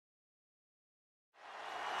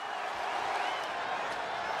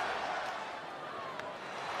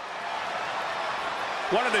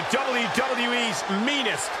one of the WWE's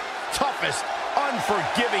meanest, toughest,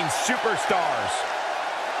 unforgiving superstars.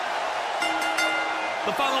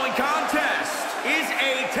 The following contest is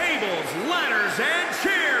a tables, ladders, and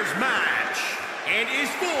chairs match, and is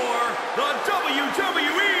for the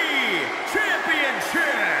WWE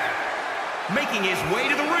Championship. Making his way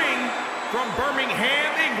to the ring from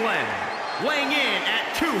Birmingham, England, weighing in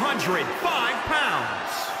at 205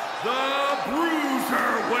 pounds, the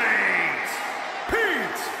Bruiserweight,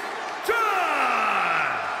 Pete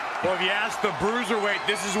Dunne. Well, if you ask the Bruiserweight,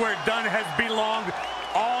 this is where Dunne has belonged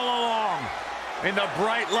all along. In the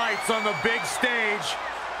bright lights on the big stage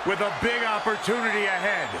with a big opportunity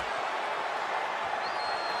ahead.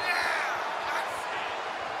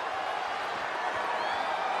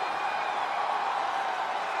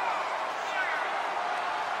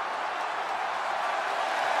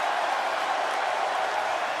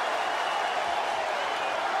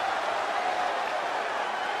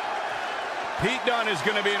 Pete Dunne is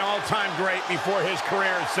going to be an all-time great before his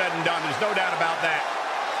career is said and done. There's no doubt about that.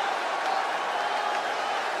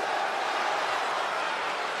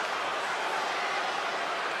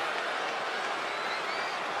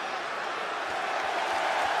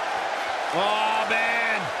 Oh,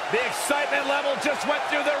 man, the excitement level just went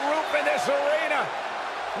through the roof in this arena.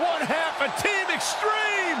 One half of Team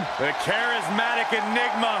Extreme. The charismatic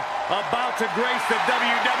enigma about to grace the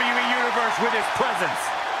WWE Universe with his presence.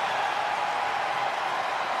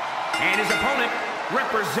 And his opponent,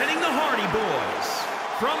 representing the Hardy Boys,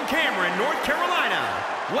 from Cameron, North Carolina,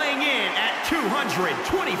 weighing in at 225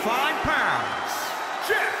 pounds,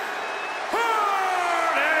 Jeff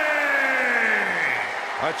Hardy!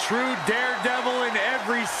 A true daredevil in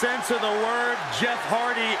every sense of the word, Jeff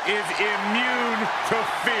Hardy is immune to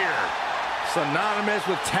fear. Synonymous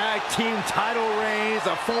with tag team title reigns,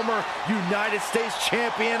 a former United States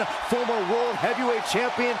champion, former World Heavyweight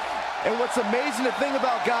champion. And what's amazing to think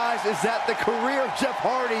about, guys, is that the career of Jeff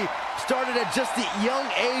Hardy started at just the young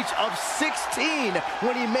age of 16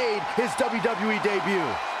 when he made his WWE debut.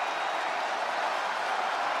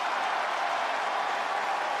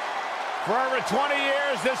 For over 20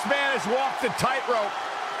 years, this man has walked the tightrope.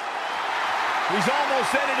 He's almost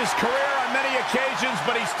ended his career on many occasions,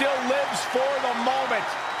 but he still lives for the moment.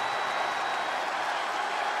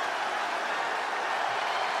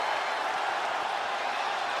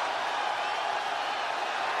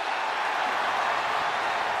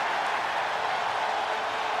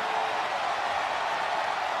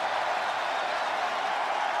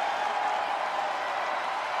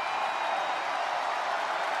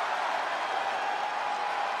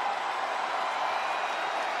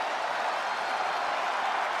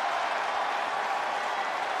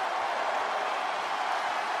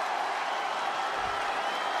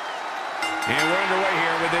 And we're underway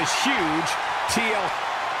here with this huge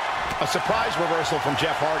a surprise reversal from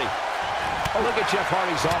Jeff Hardy. Oh, look at Jeff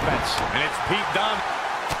Hardy's offense. And it's Pete Dunne.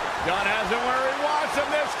 Dunne has him where he wants him.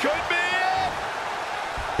 This could be it.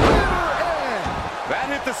 That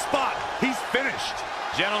hit the spot. He's finished.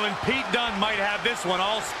 Gentlemen, Pete Dunne might have this one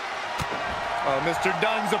also. Mr.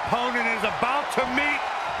 Dunne's opponent is about to meet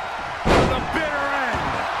the bitter end.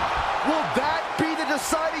 Will that be the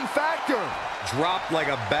deciding factor? Dropped like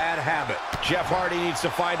a bad habit. Jeff Hardy needs to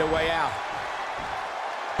find a way out.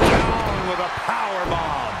 Down with a power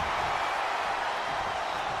bomb.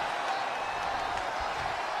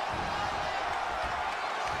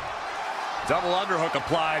 Double underhook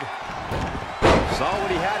applied. Saw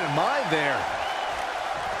what he had in mind there.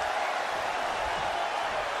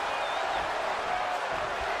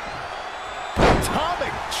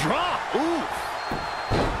 Atomic drop. Ooh.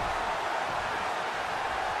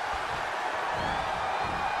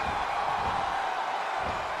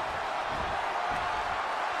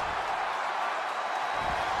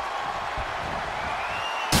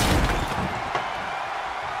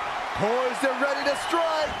 Poised and ready to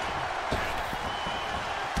strike.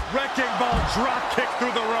 Wrecking ball drop kick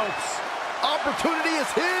through the ropes. Opportunity is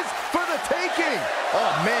his for the taking.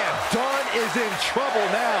 Oh, man, Dunne is in trouble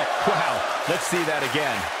now. Wow, let's see that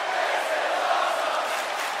again.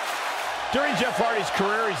 During Jeff Hardy's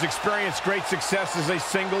career, he's experienced great success as a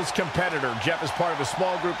singles competitor. Jeff is part of a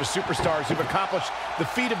small group of superstars who've accomplished the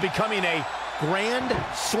feat of becoming a Grand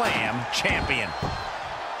Slam champion.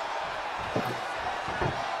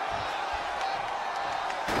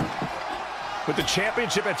 With the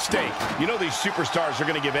championship at stake, you know these superstars are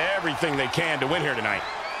going to give everything they can to win here tonight.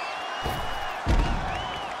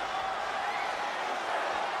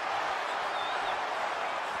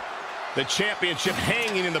 The championship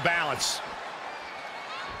hanging in the balance.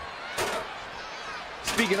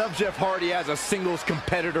 Speaking of Jeff Hardy as a singles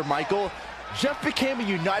competitor, Michael, Jeff became a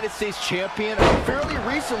United States champion fairly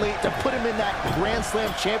recently to put him in that Grand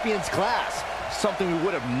Slam champions class. Something we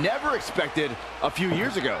would have never expected a few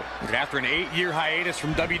years ago. After an 8-year hiatus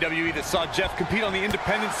from WWE that saw Jeff compete on the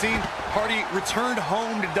independent scene, Hardy returned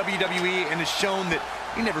home to WWE and has shown that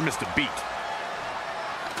he never missed a beat.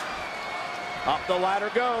 Up the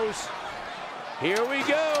ladder goes. Here we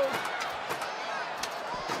go.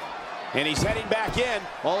 And he's heading back in.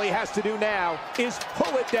 All he has to do now is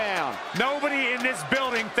pull it down. Nobody in this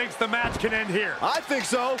building thinks the match can end here. I think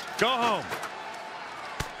so. Go home.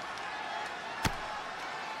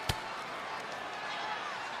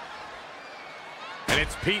 And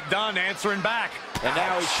it's Pete Dunne answering back. And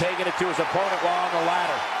now he's taking it to his opponent while on the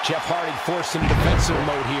ladder. Jeff Hardy forced into defensive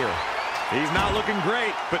mode here. He's not looking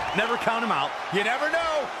great, but never count him out. You never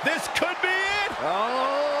know. This could be it.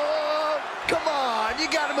 Oh, come on. You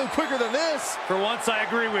got to move quicker than this. For once, I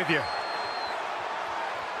agree with you.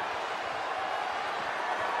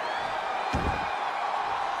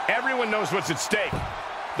 Everyone knows what's at stake.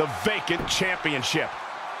 The vacant championship.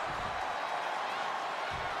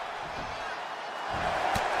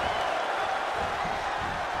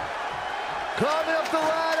 Climbing up the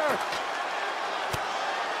ladder.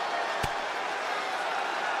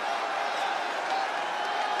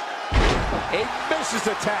 A vicious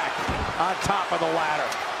attack on top of the ladder.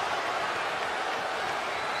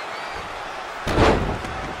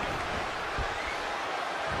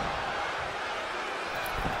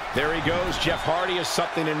 There he goes. Jeff Hardy has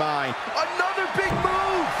something in mind. Another big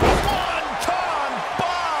move. One-ton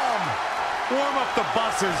bomb. Warm up the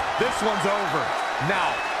buses. This one's over.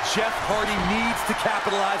 Now, Jeff Hardy needs to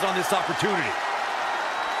capitalize on this opportunity.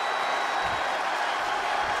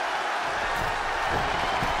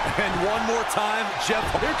 And one more time, Jeff.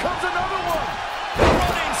 Here comes another one.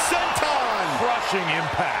 Running senton. Crushing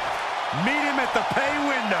impact. Meet him at the pay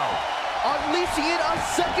window. Unleashing it a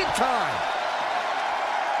second time.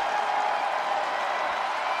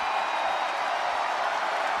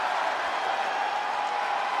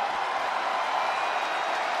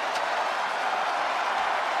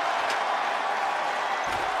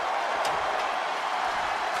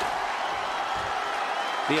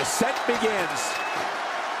 The ascent begins.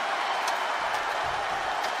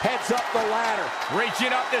 Heads up the ladder. Reaching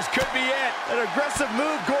up, this could be it. An aggressive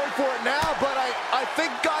move going for it now, but I think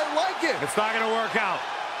I like it. It's not going to work out.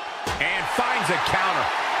 And finds a counter.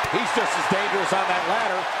 He's just as dangerous on that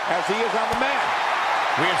ladder as he is on the mat.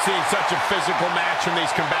 We have seen such a physical match from these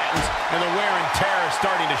combatants, and the wear and tear is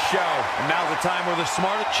starting to show. And now's the time where the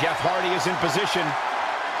smart Jeff Hardy is in position.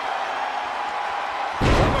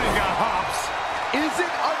 Somebody got hops.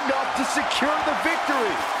 Isn't enough to secure the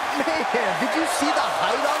victory. Man, did you see the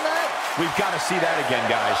height on that? We've got to see that again,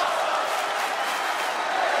 guys.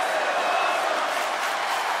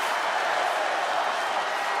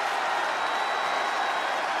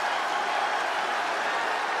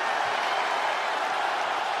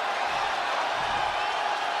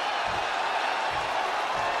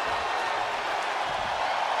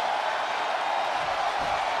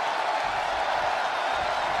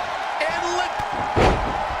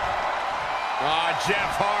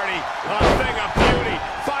 Jeff Hardy, a thing of beauty,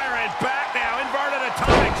 firing back now, inverted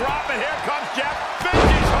atomic drop, and here comes Jeff,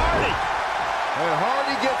 finishes Hardy. When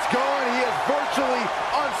Hardy gets going, he is virtually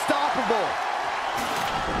unstoppable.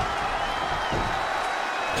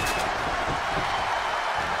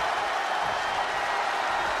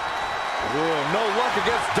 Ooh, no luck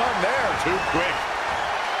against Dunne there. Too quick.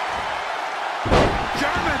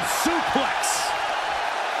 German suplex.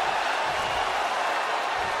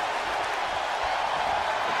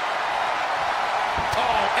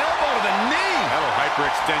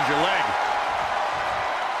 Hyperextend your leg.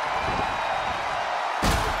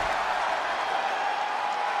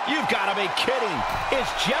 You've got to be kidding.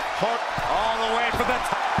 It's Jeff Hardy all the way for the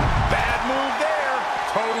top. Bad move there.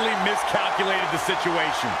 Totally miscalculated the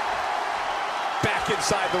situation. Back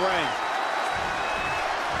inside the ring.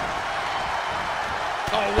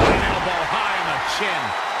 Oh, what an elbow high on the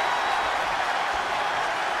chin.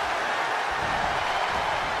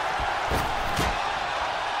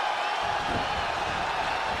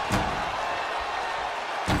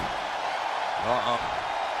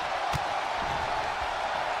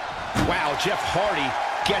 Wow, Jeff Hardy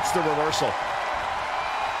gets the reversal.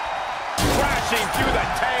 Crashing through the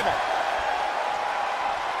table.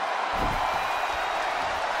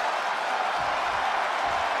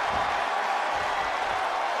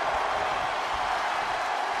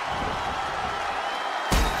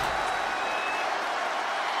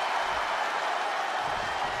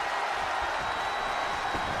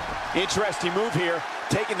 Interesting move here,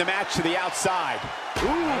 taking the match to the outside. Ooh,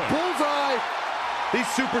 bullseye. These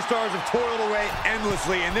superstars have toiled away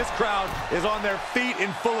endlessly, and this crowd is on their feet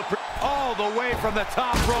in full of all the way from the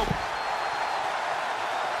top rope.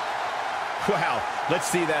 Wow, let's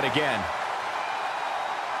see that again.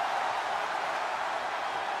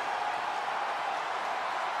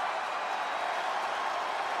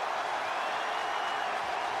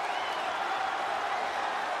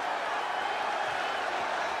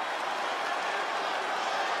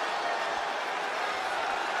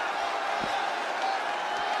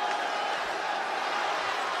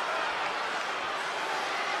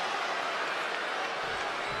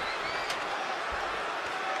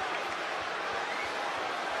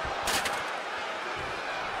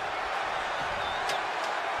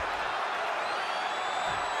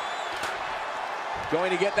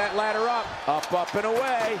 Going to get that ladder up. Up, up, and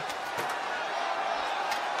away.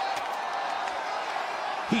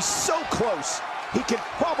 He's so close. He can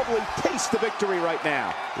probably taste the victory right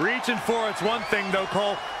now. Reaching for it's one thing, though,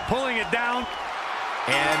 Cole. Pulling it down.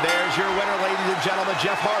 And there's your winner, ladies and gentlemen,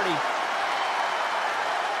 Jeff Hardy.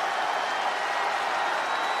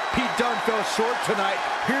 Pete Dunne fell short tonight.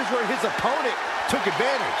 Here's where his opponent took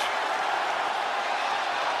advantage.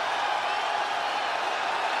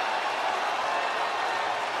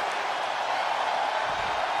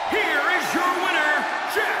 Here is your winner,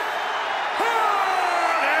 Jeff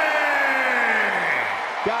Hardy!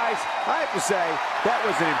 Guys, I have to say, that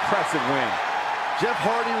was an impressive win. Jeff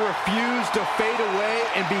Hardy refused to fade away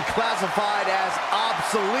and be classified as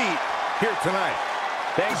obsolete here tonight.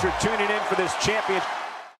 Thanks for tuning in for this championship.